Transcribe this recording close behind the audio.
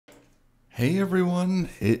Hey everyone,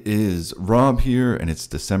 it is Rob here and it's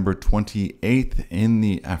December 28th in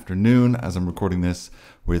the afternoon as I'm recording this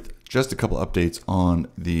with just a couple updates on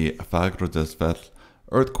the Fagradalsfjall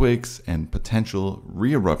earthquakes and potential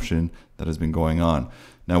re-eruption that has been going on.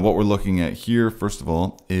 Now what we're looking at here, first of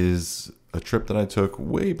all, is a trip that I took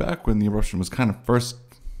way back when the eruption was kind of first,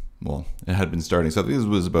 well, it had been starting. So I think this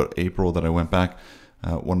was about April that I went back.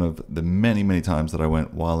 One of the many times that I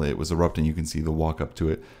went while it was erupting. You can see the walk up to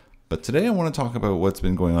it. But today I want to talk about what's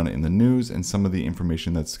been going on in the news and some of the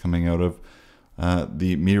information that's coming out of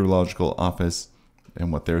the meteorological office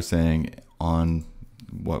and what they're saying on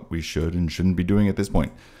what we should and shouldn't be doing at this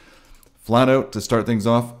point. Flat out, to start things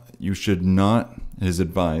off, you should not, it is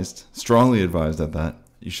advised, strongly advised at that,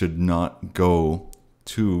 you should not go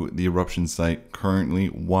to the eruption site currently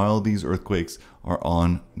while these earthquakes are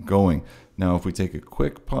ongoing. Now, if we take a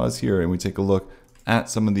quick pause here and we take a look at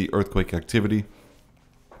some of the earthquake activity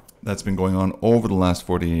that's been going on over the last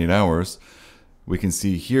 48 hours, we can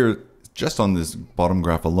see here, just on this bottom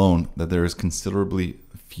graph alone, that there is considerably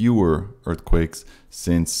fewer earthquakes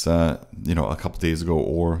since, a couple days ago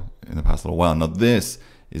or in the past little while. Now, this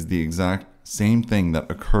is the exact same thing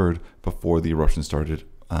that occurred before the eruption started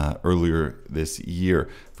earlier this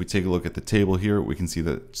year. If we take a look at the table here, we can see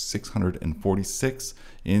that 646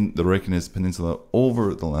 in the Reykjavik Peninsula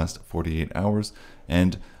over the last 48 hours,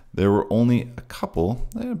 and there were only a couple,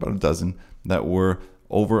 about a dozen, that were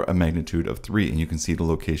over a magnitude of 3, and you can see the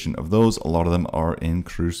location of those. A lot of them are in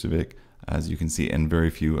Reykjavik, as you can see, and very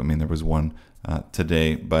few. I mean, there was one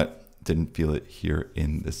today, but didn't feel it here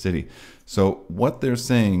in the city. So what they're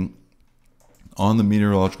saying on the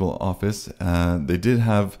meteorological office, they did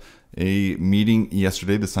have a meeting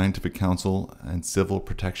yesterday, the Scientific Council and Civil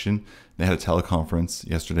Protection. They had a teleconference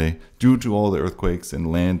yesterday due to all the earthquakes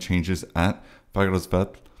and land changes at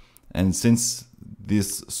Fagradalsfjall. And since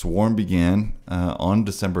this swarm began on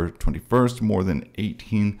December 21st, more than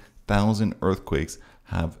 18,000 earthquakes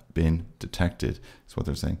have been detected, is what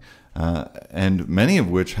they're saying. And many of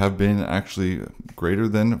which have been actually greater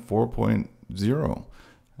than 4.0.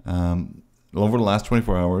 Over the last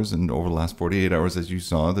 24 hours and over the last 48 hours, as you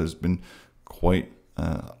saw, there's been quite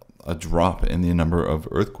a drop in the number of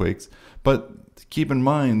earthquakes. But keep in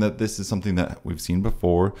mind that this is something that we've seen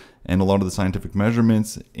before, and a lot of the scientific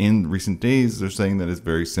measurements in recent days, they're saying that it's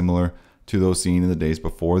very similar to those seen in the days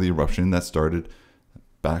before the eruption that started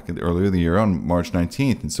back earlier in the year on March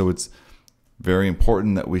 19th. And so it's very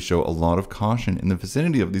important that we show a lot of caution in the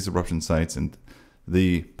vicinity of these eruption sites, and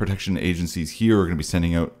the protection agencies here are going to be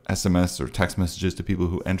sending out SMS or text messages to people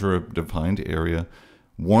who enter a defined area,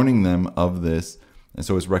 warning them of this. And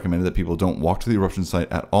so it's recommended that people don't walk to the eruption site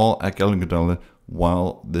at all at Fagradalsfjall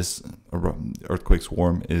while this earthquake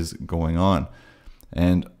swarm is going on.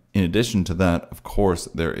 And in addition to that, of course,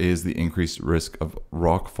 there is the increased risk of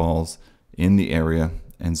rock falls in the area.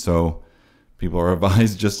 And so people are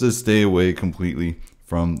advised just to stay away completely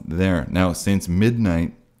from there. Now, since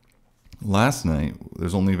midnight last night,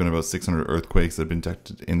 there's only been about 600 earthquakes that have been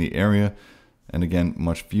detected in the area. And again,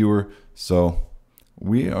 much fewer. So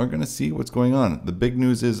we are going to see what's going on. The big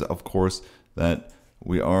news is, of course, that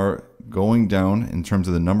we are going down in terms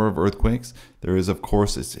of the number of earthquakes. There is, of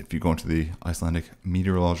course, if you go into the Icelandic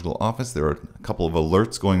meteorological office, there are a couple of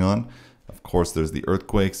alerts going on. Of course, there's the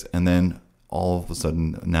earthquakes, and then all of a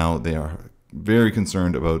sudden now they are very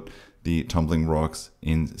concerned about the tumbling rocks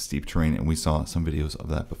in steep terrain, and we saw some videos of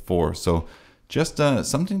that before. So just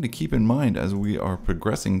something to keep in mind as we are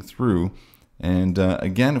progressing through. And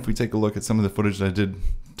again, if we take a look at some of the footage that I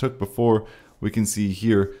took before, we can see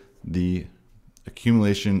here the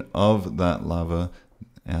accumulation of that lava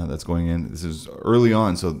that's going in. This is early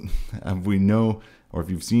on, so if we know, or if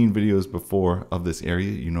you've seen videos before of this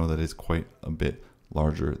area, you know that it's quite a bit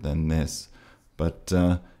larger than this. But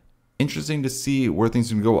interesting to see where things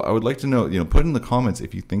can go. I would like to know, put in the comments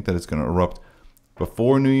if you think that it's going to erupt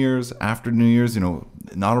before New Year's, after New Year's,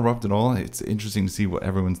 not erupt at all. It's interesting to see what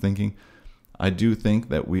everyone's thinking. I do think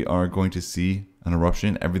that we are going to see an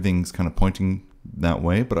eruption. Everything's kind of pointing that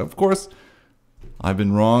way. But of course, I've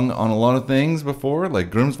been wrong on a lot of things before,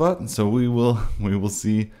 like Grimsvat. So we will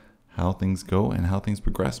see how things go and how things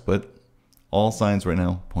progress. But all signs right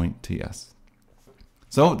now point to yes.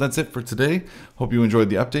 So that's it for today. Hope you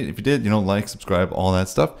enjoyed the update. If you did, like, subscribe, all that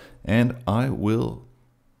stuff. And I will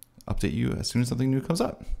update you as soon as something new comes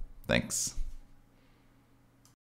up. Thanks.